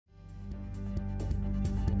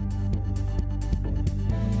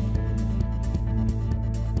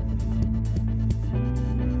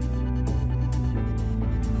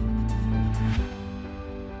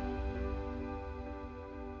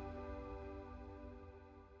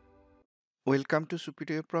Welcome to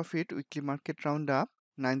Superior Profit Weekly Market Roundup,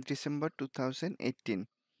 9th December 2018.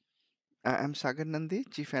 I am Sagar Nandi,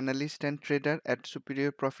 Chief Analyst and Trader at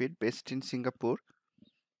Superior Profit based in Singapore.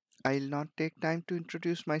 I will not take time to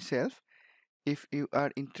introduce myself. If you are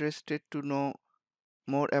interested to know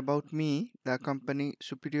more about me, the company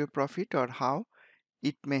Superior Profit, or how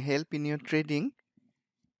it may help in your trading,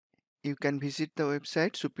 you can visit the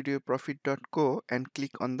website superiorprofit.co and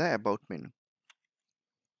click on the About menu.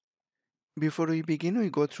 Before we begin, we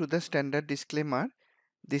go through the standard disclaimer.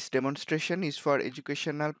 This demonstration is for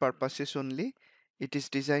educational purposes only. It is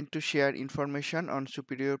designed to share information on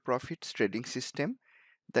Superior Profit's trading system.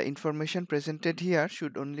 The information presented here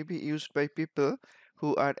should only be used by people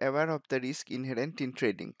who are aware of the risk inherent in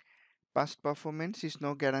trading. Past performance is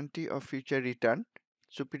no guarantee of future return.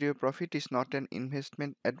 Superior Profit is not an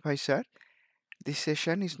investment advisor. This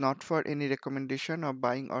session is not for any recommendation of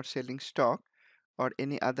buying or selling stock or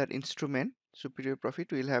any other instrument. Superior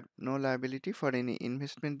Profit will have no liability for any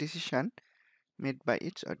investment decision made by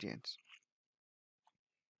its audience.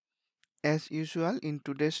 As usual, in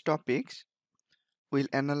today's topics,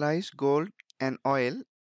 we'll analyze gold and oil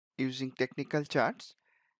using technical charts.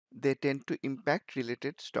 They tend to impact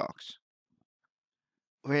related stocks.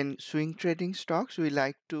 When swing trading stocks, we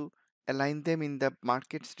like to align them in the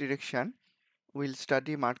market's direction. We'll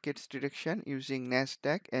study market's direction using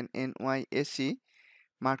Nasdaq and NYSE,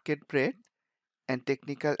 market breadth, and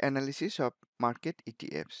technical analysis of market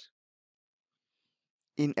ETFs.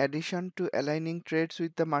 In addition to aligning trades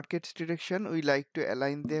with the market's direction, we like to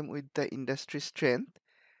align them with the industry strength.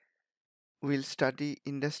 We'll study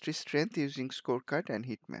industry strength using scorecard and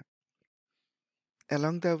heat map.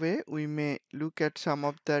 Along the way, we may look at some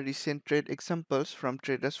of the recent trade examples from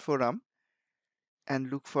Traders Forum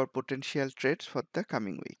and look for potential trades for the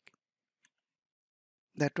coming week.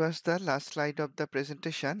 That was the last slide of the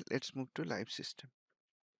presentation. Let's move to live system.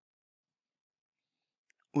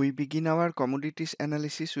 We begin our commodities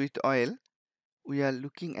analysis with oil. We are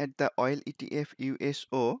looking at the oil ETF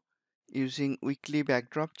USO using weekly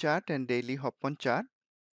backdrop chart and daily hop-on chart.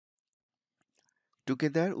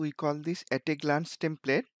 Together we call this at a glance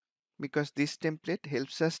template because this template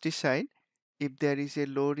helps us decide if there is a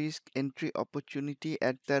low risk entry opportunity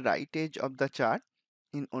at the right edge of the chart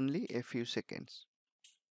in only a few seconds.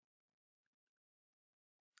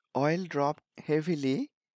 Oil dropped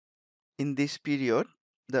heavily in this period.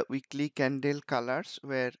 The weekly candle colors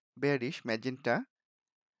were bearish magenta.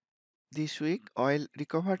 This week oil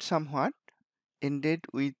recovered somewhat, ended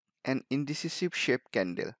with an indecisive shape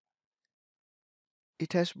candle.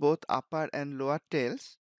 It has both upper and lower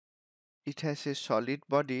tails. It has a solid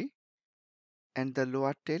body and the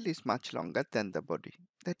lower tail is much longer than the body.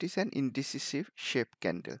 That is an indecisive shape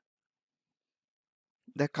candle.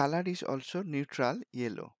 The color is also neutral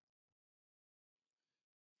yellow.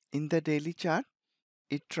 In the daily chart,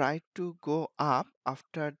 it tried to go up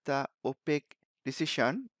after the OPEC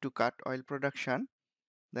decision to cut oil production.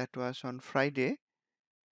 That was on Friday,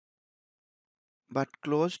 but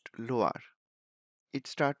closed lower. It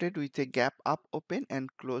started with a gap up open and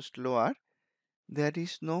closed lower. There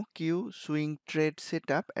is no Q swing trade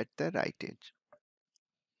setup at the right edge.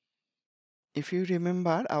 If you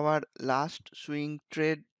remember our last swing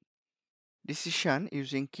trade decision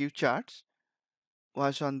using Q charts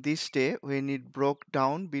was on this day when it broke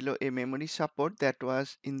down below a memory support that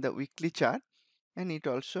was in the weekly chart, and it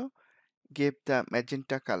also gave the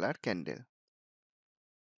magenta color candle.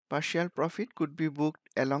 Partial profit could be booked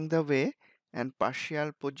along the way and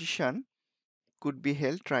partial position could be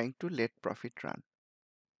held trying to let profit run.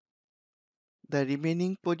 The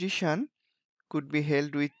remaining position could be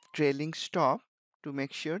held with trailing stop to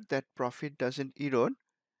make sure that profit doesn't erode,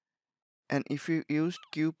 and if you used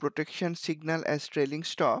Q protection signal as trailing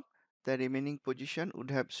stop, the remaining position would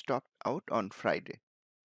have stopped out on Friday.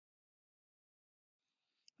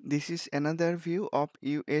 This is another view of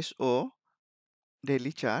USO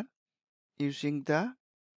daily chart using the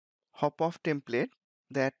hop off template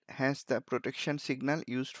that has the protection signal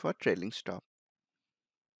used for trailing stop.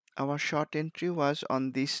 Our short entry was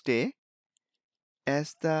on this day.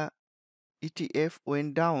 As the ETF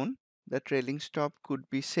went down, the trailing stop could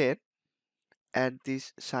be set at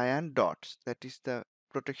these cyan dots, that is the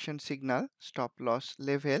protection signal stop loss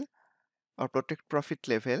level or protect profit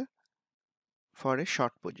level for a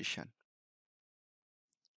short position.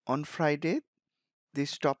 On Friday,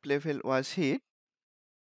 this stop level was hit.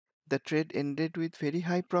 The trade ended with very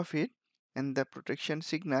high profit and the protection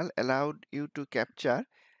signal allowed you to capture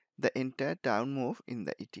the entire down move in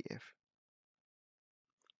the ETF.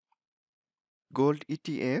 Gold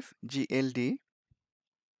ETF GLD.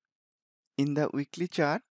 In the weekly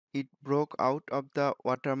chart, it broke out of the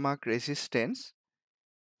watermark resistance,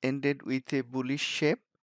 ended with a bullish shape,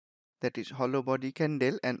 that is hollow body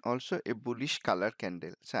candle, and also a bullish color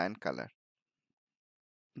candle, cyan color.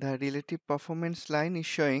 The relative performance line is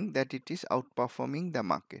showing that it is outperforming the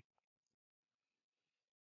market.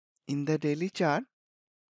 In the daily chart,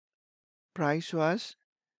 price was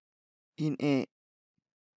in a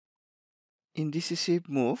indecisive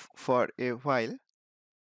move for a while.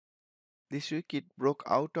 This week it broke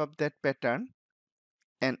out of that pattern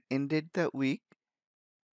and ended the week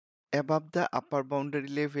above the upper boundary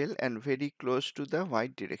level and very close to the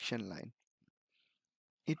white direction line.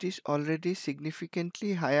 It is already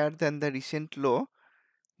significantly higher than the recent low,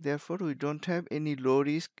 therefore we don't have any low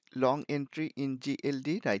risk long entry in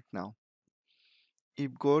GLD right now.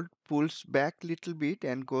 If gold pulls back little bit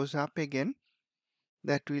and goes up again,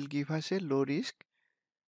 that will give us a low risk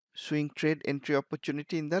swing trade entry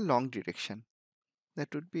opportunity in the long direction.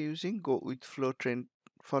 That would be using go with flow trend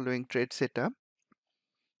following trade setup.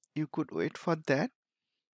 You could wait for that.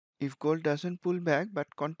 If gold doesn't pull back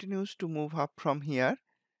but continues to move up from here,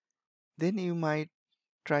 then you might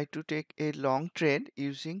try to take a long trade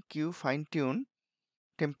using Q fine tune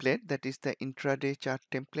template, that is the intraday chart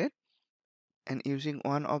template, and using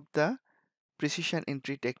one of the precision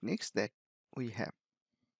entry techniques that we have.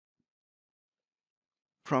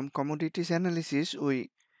 From commodities analysis,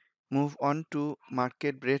 we move on to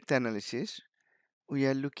market breadth analysis. We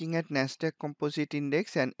are looking at Nasdaq Composite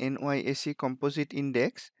Index and NYSE Composite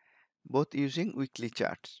Index, both using weekly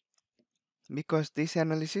charts. Because this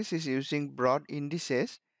analysis is using broad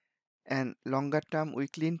indices and longer term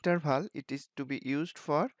weekly interval, it is to be used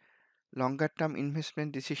for longer term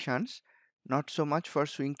investment decisions, not so much for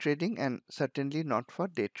swing trading and certainly not for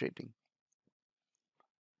day trading.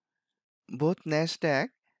 Both Nasdaq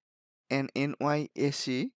and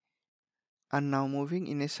NYSE are now moving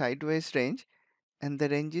in a sideways range and the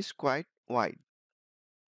range is quite wide.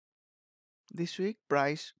 This week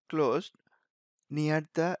price closed near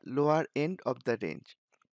the lower end of the range.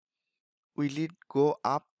 Will it go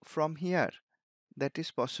up from here? That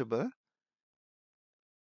is possible.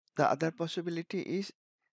 The other possibility is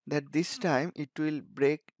that this time it will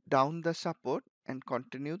break down the support and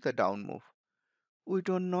continue the down move. We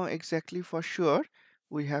don't know exactly for sure.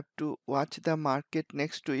 We have to watch the market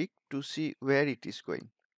next week to see where it is going.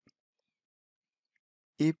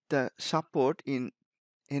 If the support in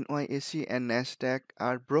NYSE and Nasdaq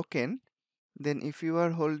are broken, then if you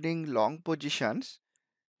are holding long positions,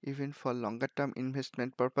 even for longer term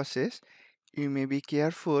investment purposes, you may be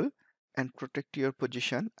careful and protect your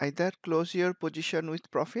position. Either close your position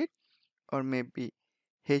with profit or maybe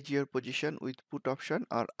hedge your position with put option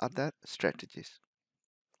or other strategies.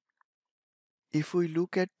 If we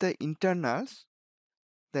look at the internals,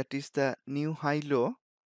 that is the new high low,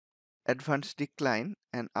 advanced decline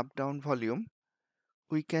and up down volume,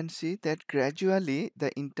 we can see that gradually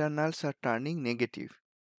the internals are turning negative.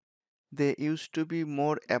 They used to be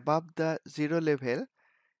more above the zero level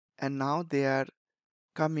and now they are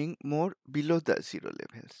coming more below the zero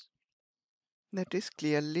levels. That is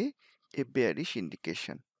clearly a bearish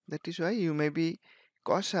indication. That is why you may be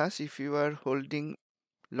cautious if you are holding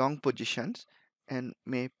long positions and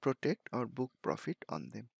may protect or book profit on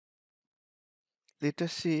them. Let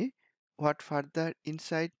us see what further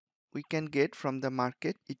insight we can get from the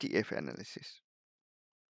market ETF analysis.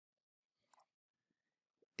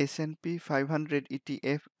 S&P 500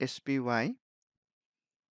 ETF SPY.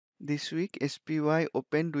 This week SPY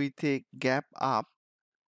opened with a gap up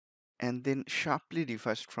and then sharply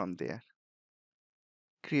reversed from there,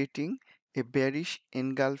 creating a bearish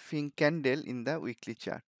engulfing candle in the weekly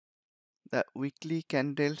chart. The weekly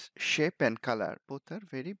candle's shape and color both are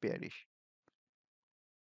very bearish.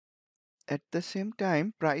 At the same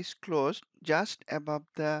time, price closed just above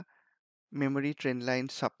the memory trendline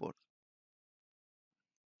support.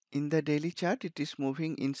 In the daily chart, it is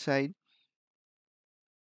moving inside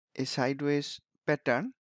a sideways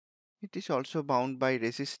pattern. It is also bound by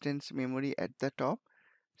resistance memory at the top,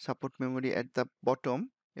 support memory at the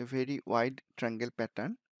bottom, a very wide triangle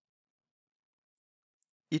pattern.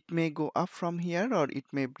 It may go up from here or it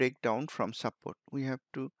may break down from support. We have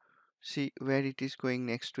to see where it is going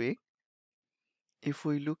next week. If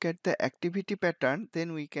we look at the activity pattern,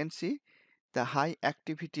 then we can see the high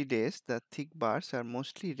activity days, the thick bars are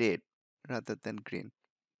mostly red rather than green.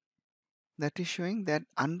 That is showing that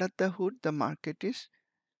under the hood the market is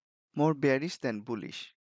more bearish than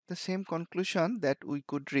bullish. The same conclusion that we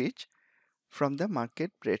could reach from the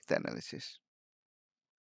market breadth analysis.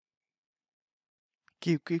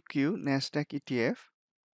 QQQ Nasdaq ETF.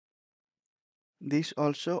 This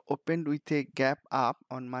also opened with a gap up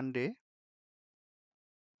on Monday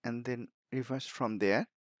and then reversed from there.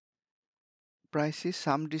 Price is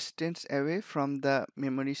some distance away from the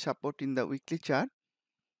memory support in the weekly chart,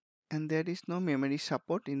 and there is no memory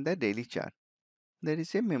support in the daily chart. There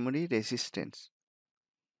is a memory resistance.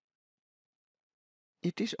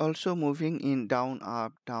 It is also moving in down,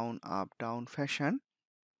 up, down fashion.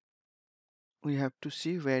 We have to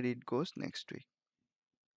see where it goes next week.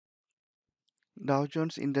 Dow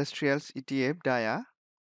Jones Industrials ETF DIA,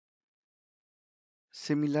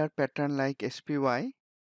 similar pattern like SPY,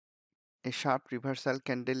 a sharp reversal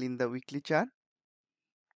candle in the weekly chart,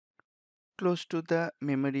 close to the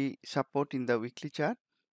memory support in the weekly chart,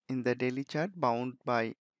 in the daily chart bound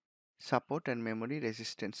by support and memory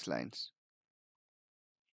resistance lines.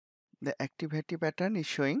 The activity pattern is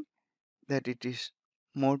showing that it is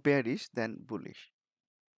more bearish than bullish.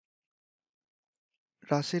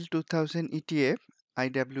 Russell 2000 ETF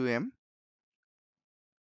IWM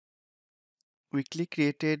weekly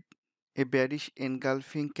created a bearish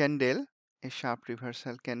engulfing candle, a sharp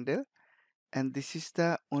reversal candle, and this is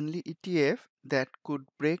the only ETF that could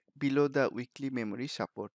break below the weekly memory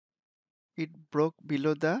support. It broke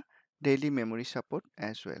below the daily memory support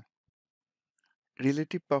as well.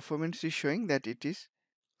 Relative performance is showing that it is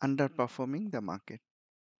underperforming the market.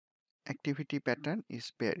 Activity pattern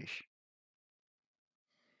is bearish.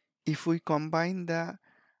 If we combine the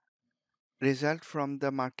result from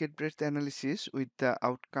the market breadth analysis with the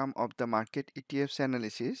outcome of the market ETFs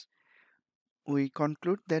analysis, we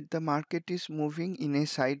conclude that the market is moving in a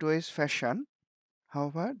sideways fashion.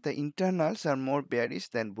 However, the internals are more bearish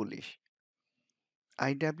than bullish.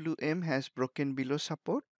 IWM has broken below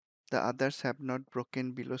support. The others have not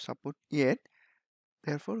broken below support yet.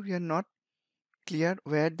 Therefore, we are not clear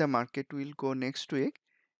where the market will go next week.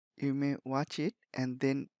 You may watch it and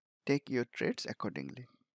then take your trades accordingly.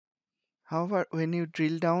 However, when you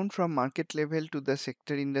drill down from market level to the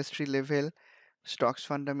sector industry level, stocks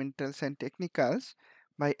fundamentals and technicals,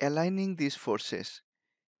 by aligning these forces,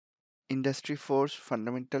 industry force,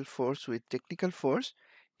 fundamental force with technical force,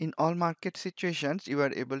 in all market situations, you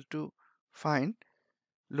are able to find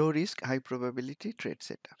low risk, high probability trade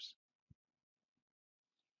setups.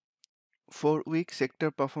 4-week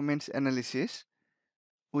sector performance analysis.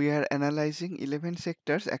 We are analyzing 11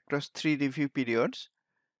 sectors across 3 review periods.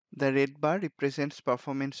 The red bar represents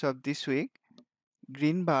performance of this week,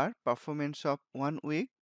 green bar performance of 1 week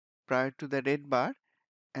prior to the red bar,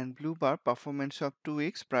 and blue bar performance of 2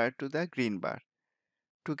 weeks prior to the green bar.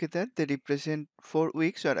 Together they represent 4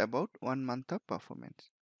 weeks or about 1 month of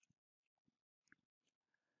performance.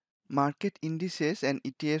 Market indices and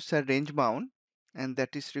ETFs are range bound, and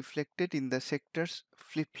that is reflected in the sectors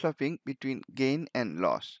flip-flopping between gain and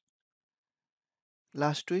loss.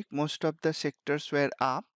 Last week most of the sectors were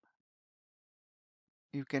up.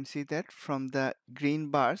 You can see that from the green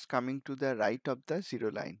bars coming to the right of the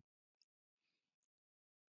zero line.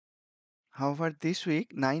 However, this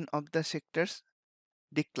week 9 of the sectors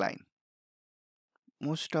decline.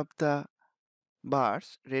 Most of the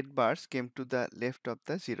bars, red bars, came to the left of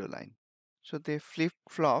the zero line. So they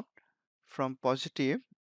flip-flopped from positive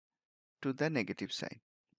to the negative side.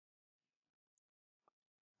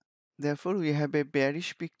 Therefore, we have a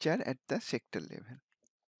bearish picture at the sector level.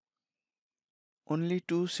 Only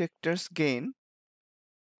 2 sectors gain.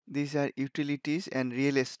 These are utilities and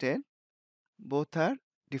real estate. Both are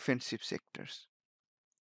defensive sectors.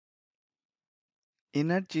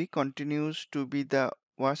 Energy continues to be the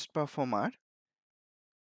worst performer.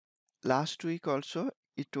 Last week also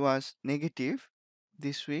it was negative.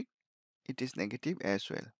 This week it is negative as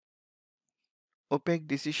well. OPEC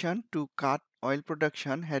decision to cut oil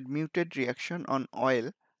production had muted reaction on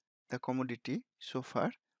oil, the commodity, so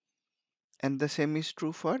far, and the same is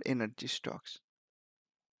true for energy stocks.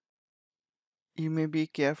 You may be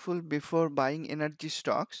careful before buying energy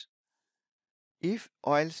stocks. If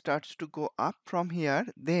oil starts to go up from here,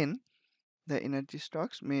 then the energy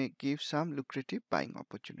stocks may give some lucrative buying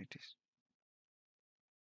opportunities.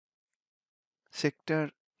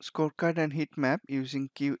 Sector scorecard and heat map using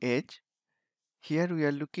QH. Here we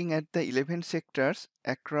are looking at the 11 sectors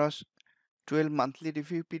across 12 monthly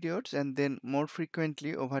review periods and then more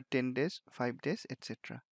frequently over 10 days, 5 days,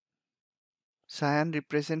 etc. Cyan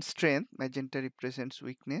represents strength, magenta represents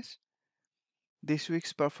weakness. This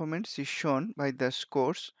week's performance is shown by the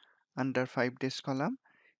scores under 5 days column.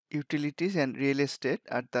 Utilities and real estate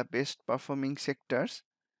are the best performing sectors.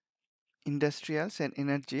 Industrials and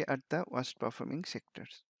energy are the worst performing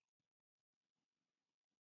sectors.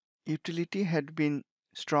 Utility had been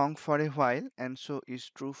strong for a while and so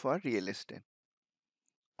is true for real estate.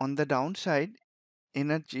 On the downside,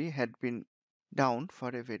 energy had been down for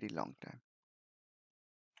a very long time.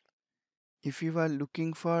 If you are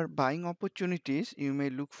looking for buying opportunities, you may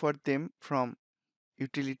look for them from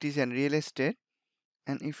utilities and real estate.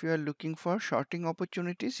 And if you are looking for shorting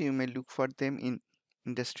opportunities, you may look for them in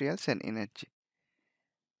industrials and energy.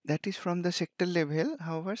 That is from the sector level.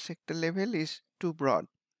 However, sector level is too broad.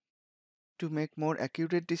 To make more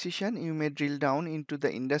accurate decision, you may drill down into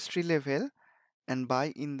the industry level and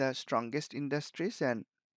buy in the strongest industries and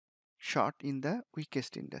short in the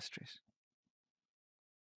weakest industries.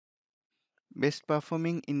 Best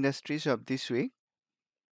performing industries of this week.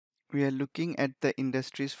 We are looking at the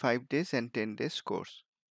industry's 5 days and 10 days scores.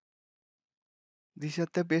 These are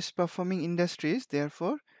the best performing industries,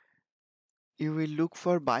 therefore, you will look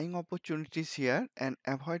for buying opportunities here and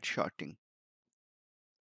avoid shorting.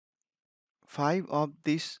 5 of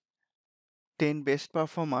these 10 best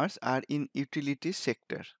performers are in utilities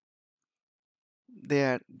sector. They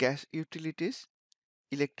are gas utilities,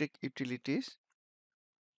 electric utilities,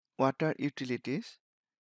 water utilities,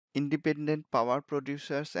 independent power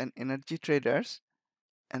producers and energy traders,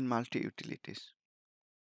 and multi-utilities.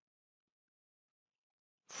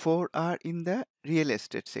 4 are in the real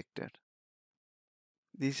estate sector.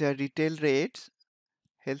 These are retail rates,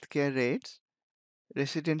 healthcare rates,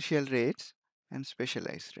 residential rates, and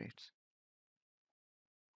specialized rates.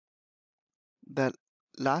 The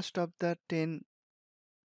last of the 10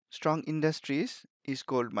 strong industries is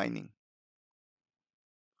gold mining.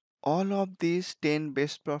 All of these 10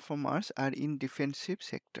 best performers are in defensive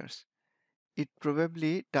sectors. It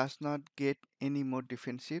probably does not get any more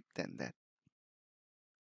defensive than that.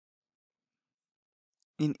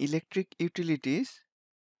 In electric utilities,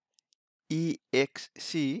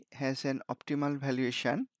 EXC has an optimal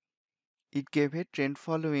valuation. It gave a trend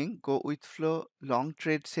following go with flow long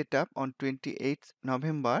trade setup on 28th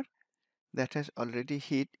November that has already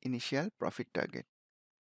hit initial profit target.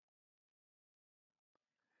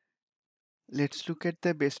 Let's look at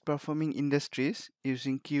the best performing industries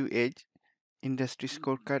using Q-Edge, industry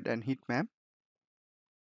scorecard and heat map.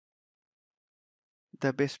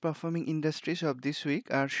 The best performing industries of this week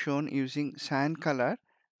are shown using cyan color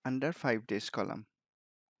under 5 days column.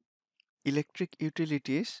 Electric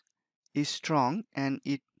utilities is strong and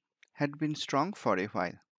it had been strong for a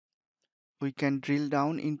while. We can drill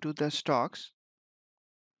down into the stocks.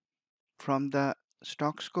 From the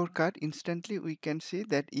stock scorecard, instantly we can see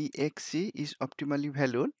that EXC is optimally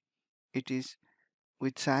valued. It is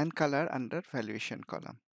with cyan color under valuation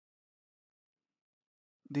column.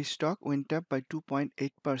 The stock went up by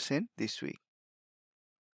 2.8% this week.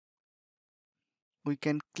 We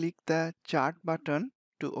can click the chart button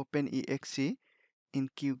to open EXC in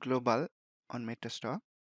Q Global on Metastock.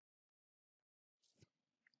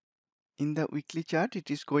 In the weekly chart, it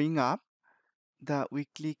is going up. The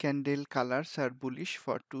weekly candle colors are bullish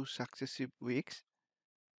for 2 successive weeks.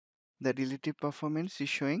 The relative performance is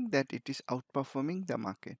showing that it is outperforming the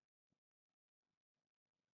market.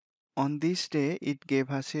 On this day, it gave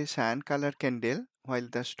us a cyan color candle while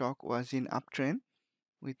the stock was in uptrend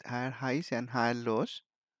with higher highs and higher lows.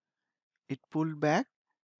 It pulled back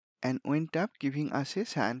and went up, giving us a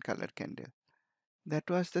cyan color candle. That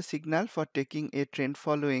was the signal for taking a trend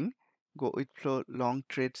following go with flow long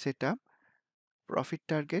trade setup. Profit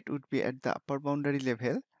target would be at the upper boundary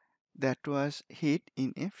level that was hit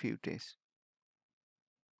in a few days.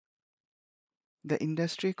 The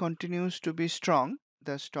industry continues to be strong.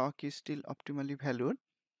 The stock is still optimally valued.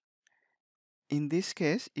 In this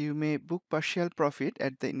case, you may book partial profit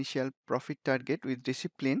at the initial profit target with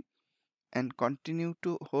discipline and continue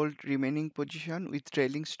to hold remaining position with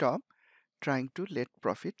trailing stop, trying to let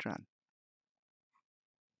profit run.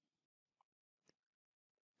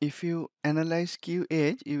 If you analyze Q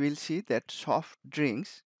Edge, you will see that soft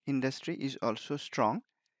drinks industry is also strong.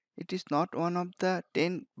 It is not one of the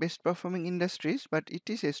 10 best performing industries, but it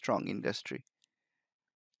is a strong industry.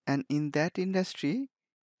 And in that industry,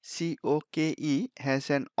 COKE has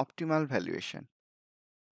an optimal valuation.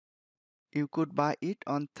 You could buy it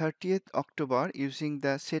on 30th October using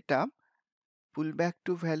the setup, pull back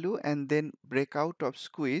to value and then break out of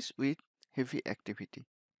squeeze with heavy activity.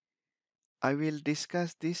 I will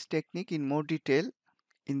discuss this technique in more detail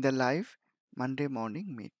in the live Monday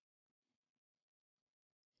morning meet.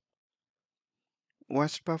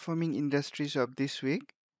 Worst performing industries of this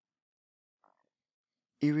week.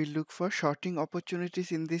 You will look for shorting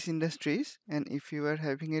opportunities in these industries, and if you are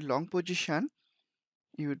having a long position,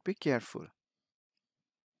 you would be careful.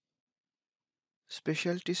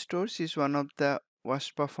 Specialty stores is one of the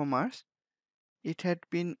worst performers. It had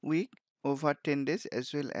been weak over 10 days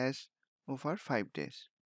as well as over 5 days.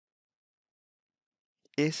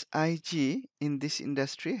 SIG in this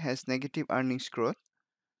industry has negative earnings growth.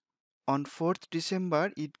 On 4th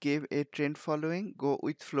December, it gave a trend following go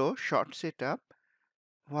with flow short setup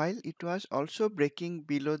while it was also breaking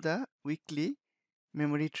below the weekly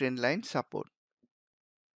memory trendline support.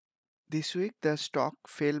 This week, the stock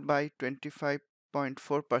fell by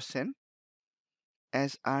 25.4%.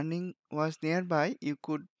 As earning was nearby, you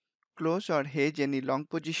could close or hedge any long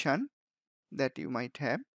position that you might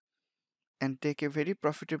have and take a very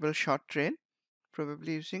profitable short trade,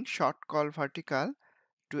 probably using short call vertical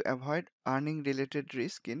to avoid earning related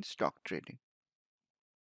risk in stock trading.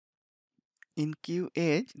 In Q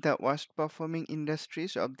Edge, the worst performing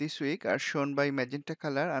industries of this week are shown by magenta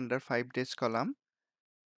color under 5 days column.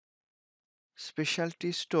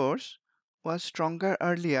 Specialty stores was stronger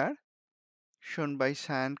earlier, shown by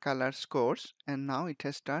cyan color scores, and now it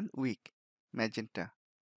has turned weak, magenta.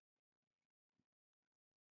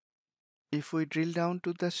 If we drill down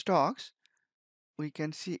to the stocks, we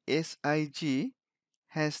can see SIG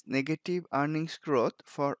has negative earnings growth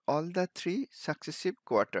for all the 3 successive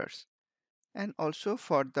quarters and also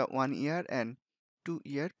for the 1 year and 2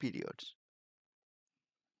 year periods.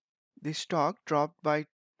 The stock dropped by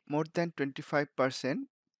more than 25%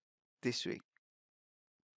 this week.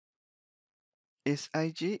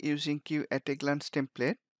 SIG using Q at a glance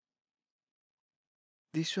template.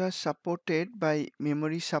 This was supported by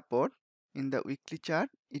memory support. In the weekly chart,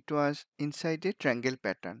 it was inside a triangle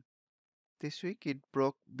pattern. This week it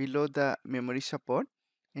broke below the memory support,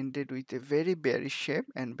 ended with a very bearish shape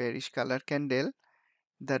and bearish color candle.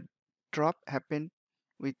 The drop happened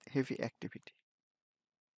with heavy activity.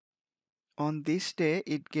 On this day,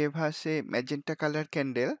 it gave us a magenta color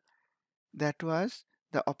candle that was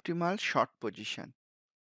the optimal short position.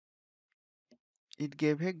 It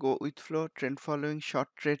gave a go with flow trend following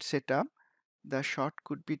short trade setup. The short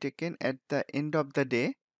could be taken at the end of the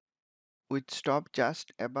day with stop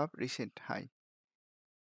just above recent high.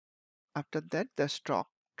 After that, the stock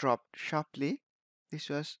dropped sharply. This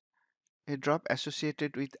was a drop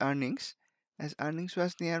associated with earnings. As earnings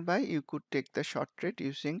was nearby, you could take the short trade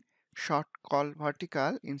using short call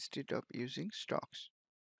vertical instead of using stocks.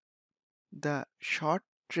 The short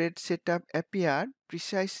trade setup appeared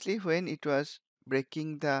precisely when it was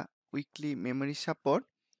breaking the weekly memory support.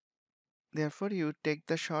 Therefore, you take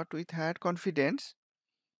the short with higher confidence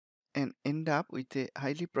and end up with a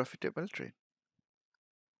highly profitable trade.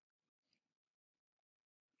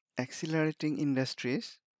 Accelerating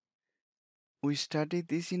industries. We study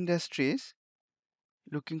these industries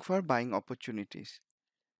looking for buying opportunities.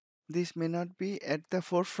 This may not be at the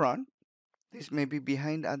forefront, this may be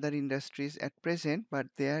behind other industries at present, but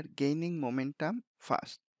they are gaining momentum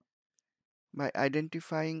fast. By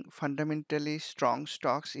identifying fundamentally strong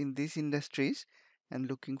stocks in these industries and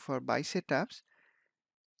looking for buy setups,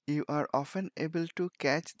 you are often able to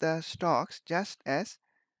catch the stocks just as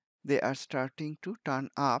they are starting to turn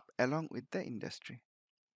up along with the industry.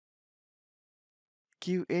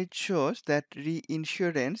 QH shows that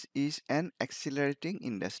reinsurance is an accelerating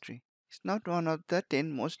industry. It's not one of the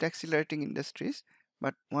 10 most accelerating industries,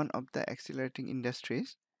 but one of the accelerating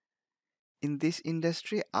industries. In this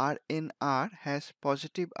industry, RNR has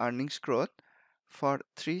positive earnings growth for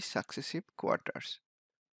 3 successive quarters.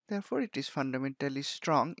 Therefore, it is fundamentally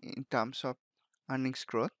strong in terms of earnings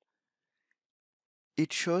growth.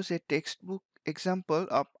 It shows a textbook example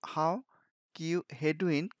of how Q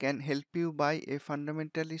headwind can help you buy a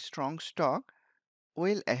fundamentally strong stock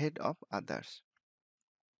well ahead of others.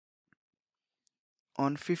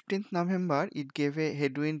 On 15th November, it gave a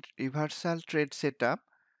headwind reversal trade setup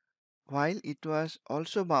while it was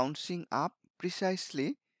also bouncing up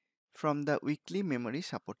precisely from the weekly memory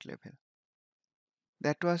support level.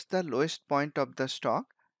 That was the lowest point of the stock.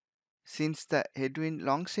 Since the headwind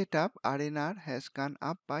long setup, RNR has gone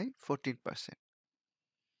up by 14%.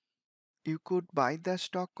 You could buy the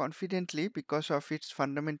stock confidently because of its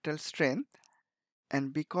fundamental strength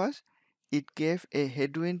and because it gave a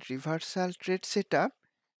headwind reversal trade setup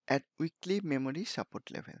at weekly memory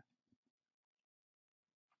support level.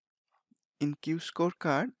 In Q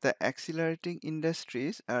scorecard, the accelerating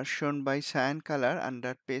industries are shown by cyan color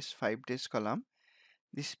under pace 5 days column.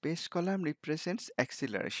 This pace column represents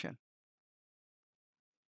acceleration.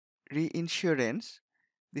 Reinsurance.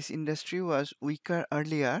 This industry was weaker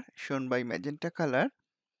earlier, shown by magenta color.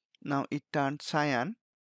 Now it turned cyan,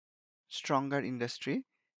 stronger industry,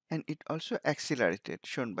 and it also accelerated,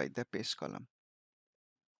 shown by the pace column.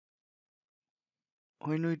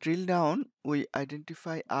 When we drill down, we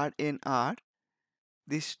identify RNR.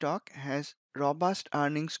 This stock has robust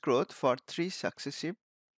earnings growth for 3 successive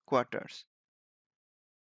quarters.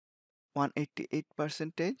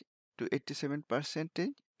 188% to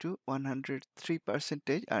 87% to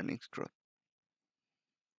 103% earnings growth.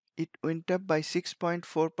 It went up by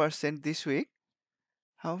 6.4% this week.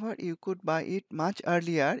 However, you could buy it much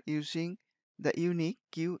earlier using the unique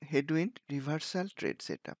Q headwind reversal trade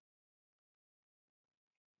setup.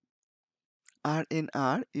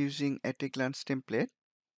 RNR using at a glance template.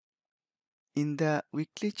 In the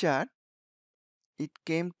weekly chart, it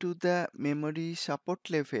came to the memory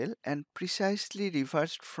support level and precisely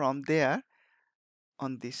reversed from there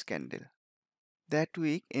on this candle. That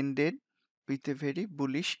week ended with a very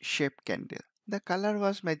bullish shape candle. The color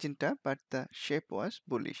was magenta, but the shape was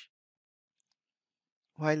bullish.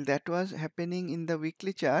 While that was happening in the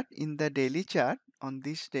weekly chart, in the daily chart on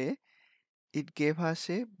this day, it gave us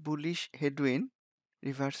a bullish headwind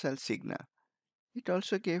reversal signal. It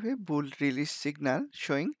also gave a bull release signal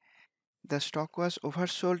showing the stock was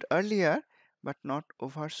oversold earlier but not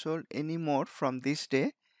oversold anymore from this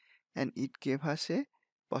day, and it gave us a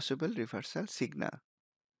possible reversal signal.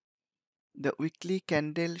 The weekly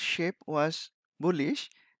candle shape was bullish,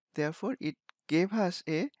 therefore it gave us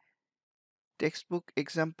a textbook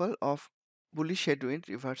example of bullish headwind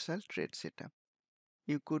reversal trade setup.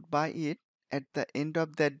 You could buy it at the end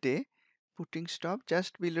of that day, putting stop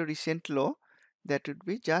just below recent low, that would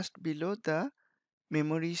be just below the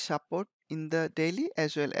memory support in the daily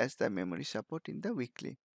as well as the memory support in the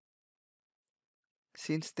weekly.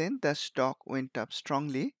 Since then, the stock went up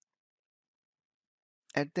strongly.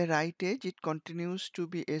 At the right edge, it continues to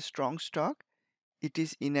be a strong stock. It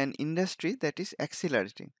is in an industry that is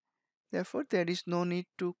accelerating. Therefore, there is no need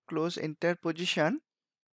to close entire position.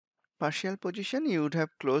 Partial position you would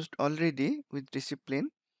have closed already with discipline,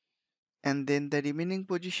 and then the remaining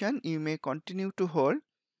position you may continue to hold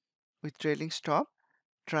with trailing stop,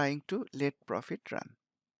 trying to let profit run.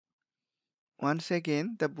 Once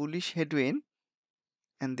again, the bullish headwind,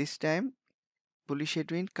 and this time bullish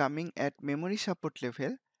headwind coming at memory support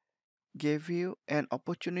level, gave you an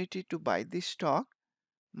opportunity to buy this stock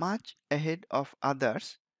much ahead of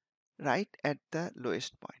others right at the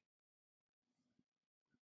lowest point.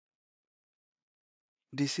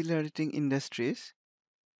 Decelerating industries,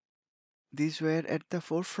 these were at the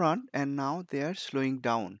forefront and now they are slowing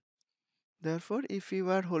down. Therefore, if you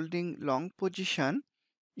are holding long position,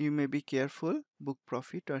 you may be careful, book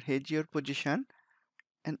profit or hedge your position,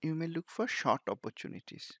 and you may look for short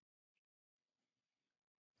opportunities.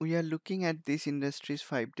 We are looking at these industries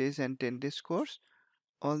 5 days and 10 days scores.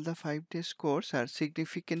 All the 5 day scores are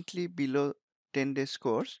significantly below 10 day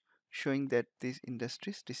scores, showing that these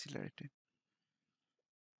industries decelerated.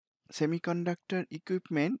 Semiconductor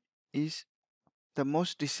equipment is the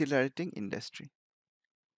most decelerating industry.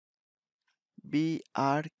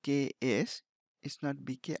 BRKS is not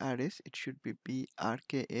BKRS, it should be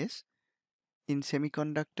BRKS. In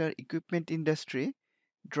semiconductor equipment industry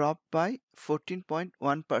dropped by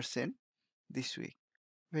 14.1% this week.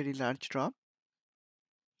 Very large drop.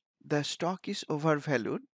 The stock is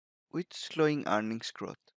overvalued with slowing earnings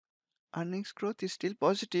growth. Earnings growth is still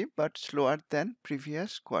positive but slower than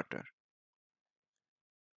previous quarter.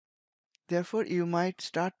 Therefore, you might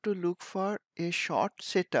start to look for a short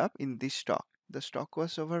setup in this stock. The stock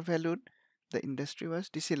was overvalued, the industry was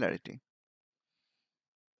decelerating.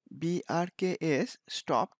 BRKS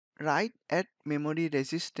stopped right at memory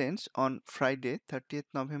resistance on Friday, 30th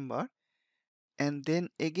November, and then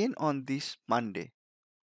again on this Monday,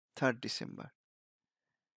 3rd December.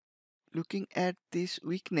 Looking at this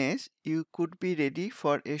weakness, you could be ready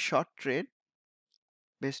for a short trade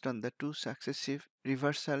based on the 2 successive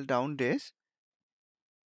reversal down days,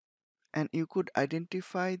 and you could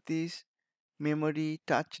identify these memory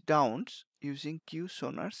touchdowns using Q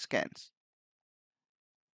sonar scans.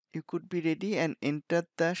 You could be ready and enter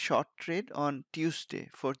the short trade on Tuesday,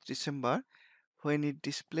 4th December, when it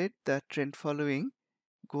displayed the trend following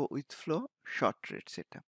go with flow short trade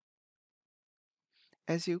setup.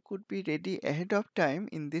 As you could be ready ahead of time,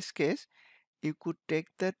 in this case, you could take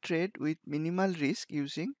the trade with minimal risk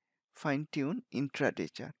using fine-tune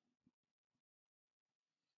intraday chart.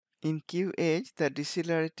 In Q Edge, the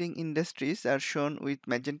decelerating industries are shown with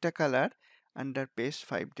magenta color under past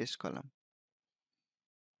 5 days column.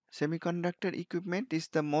 Semiconductor equipment is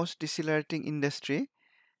the most decelerating industry,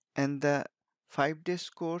 and the 5 day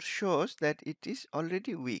score shows that it is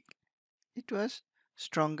already weak. It was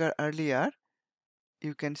stronger earlier.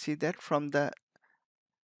 You can see that from the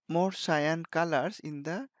more cyan colors in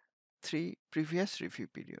the 3 previous review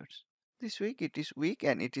periods. This week it is weak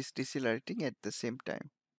and it is decelerating at the same time.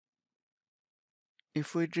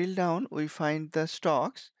 If we drill down, we find the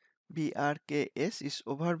stocks BRKS is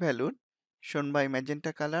overvalued shown by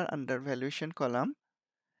magenta color under valuation column,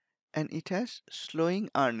 and it has slowing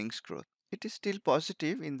earnings growth. It is still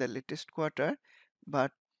positive in the latest quarter,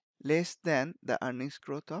 but less than the earnings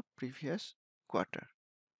growth of previous quarter.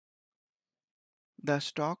 The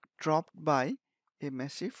stock dropped by a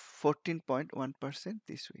massive 14.1%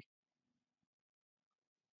 this week.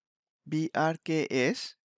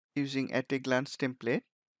 BRKS, using at a glance template,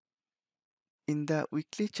 in the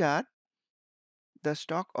weekly chart, the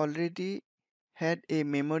stock already had a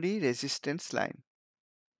memory resistance line.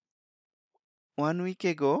 1 week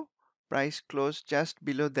ago, price closed just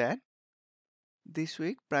below that. This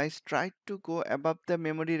week, price tried to go above the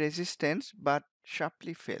memory resistance but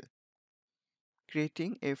sharply fell,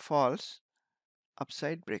 creating a false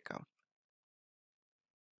upside breakout.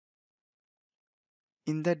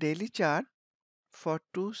 In the daily chart, for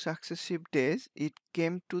 2 successive days, it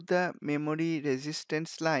came to the memory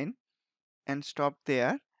resistance line and stopped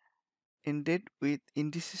there, ended with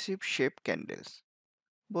indecisive shape candles.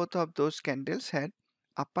 Both of those candles had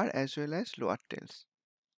upper as well as lower tails.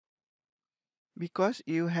 Because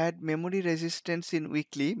you had memory resistance in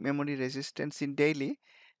weekly, memory resistance in daily,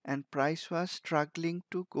 and price was struggling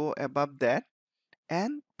to go above that,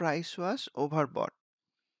 and price was overbought,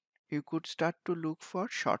 you could start to look for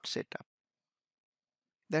short setup.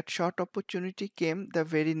 That short opportunity came the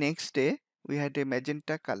very next day. We had a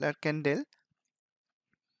magenta color candle.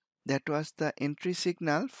 That was the entry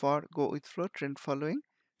signal for go with flow trend following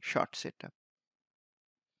short setup.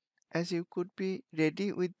 As you could be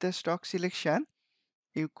ready with the stock selection,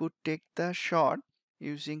 you could take the short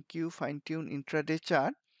using Q fine-tune intraday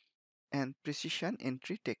chart and precision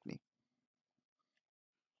entry technique.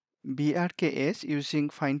 BRKS using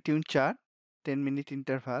fine-tune chart, 10-minute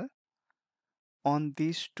interval. On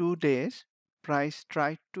these 2 days, price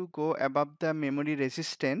tried to go above the memory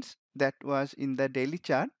resistance that was in the daily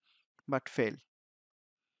chart but failed.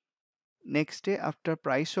 Next day after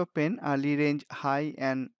price open, early range high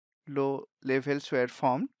and low levels were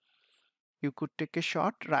formed. You could take a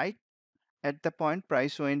short right at the point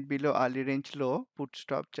price went below early range low, put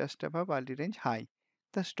stop just above early range high.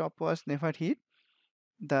 The stop was never hit.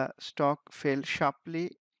 The stock fell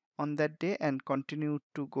sharply on that day and continued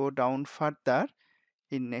to go down further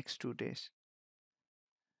in next 2 days.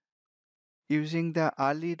 Using the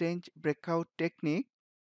early range breakout technique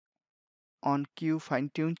on Q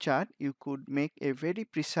fine-tune chart, you could make a very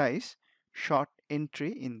precise short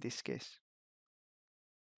entry in this case.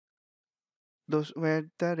 Those were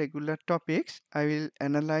the regular topics. I will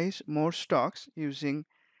analyze more stocks using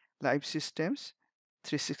live systems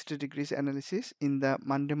 360 degrees analysis in the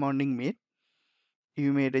Monday morning meet.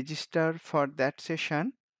 You may register for that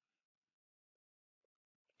session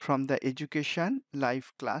from the education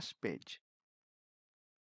live class page.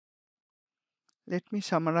 Let me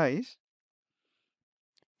summarize.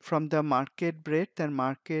 From the market breadth and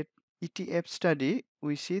market ETF study,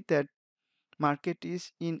 we see that market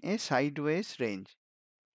is in a sideways range,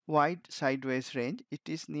 wide sideways range. It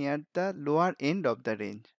is near the lower end of the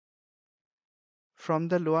range. From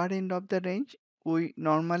the lower end of the range, we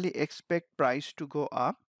normally expect price to go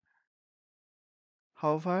up.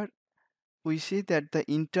 However, we see that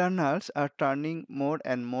the internals are turning more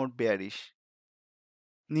and more bearish.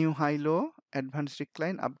 New high low, advanced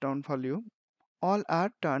decline, up down volume, all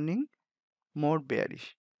are turning more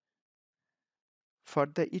bearish. For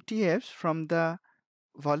the ETFs, from the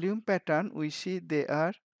volume pattern, we see they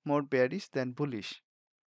are more bearish than bullish.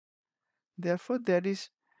 Therefore, there is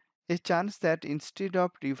a chance that instead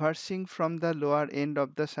of reversing from the lower end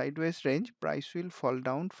of the sideways range, price will fall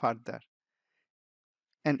down further.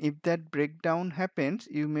 And if that breakdown happens,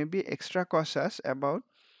 you may be extra cautious about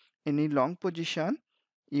any long position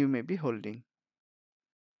you may be holding.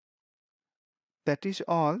 That is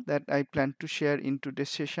all that I plan to share in today's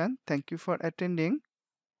session. Thank you for attending.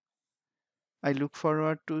 I look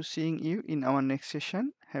forward to seeing you in our next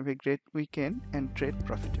session. Have a great weekend and trade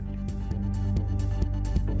profitably.